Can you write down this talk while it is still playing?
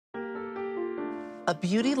A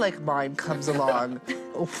beauty like mine comes along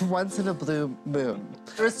once in a blue moon.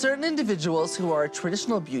 There are certain individuals who are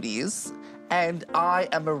traditional beauties, and I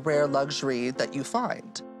am a rare luxury that you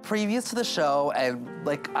find. Previous to the show and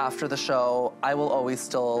like after the show, I will always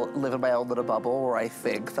still live in my own little bubble where I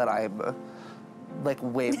think that I'm like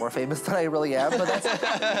way more famous than I really am, but that's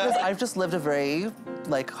because I've just lived a very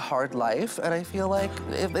like hard life, and I feel like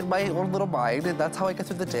in my own little mind, and that's how I get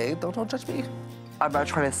through the day. Don't judge me. I'm not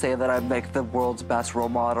trying to say that I'm like the world's best role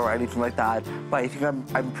model or anything like that, but I think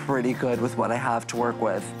I'm pretty good with what I have to work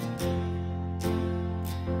with.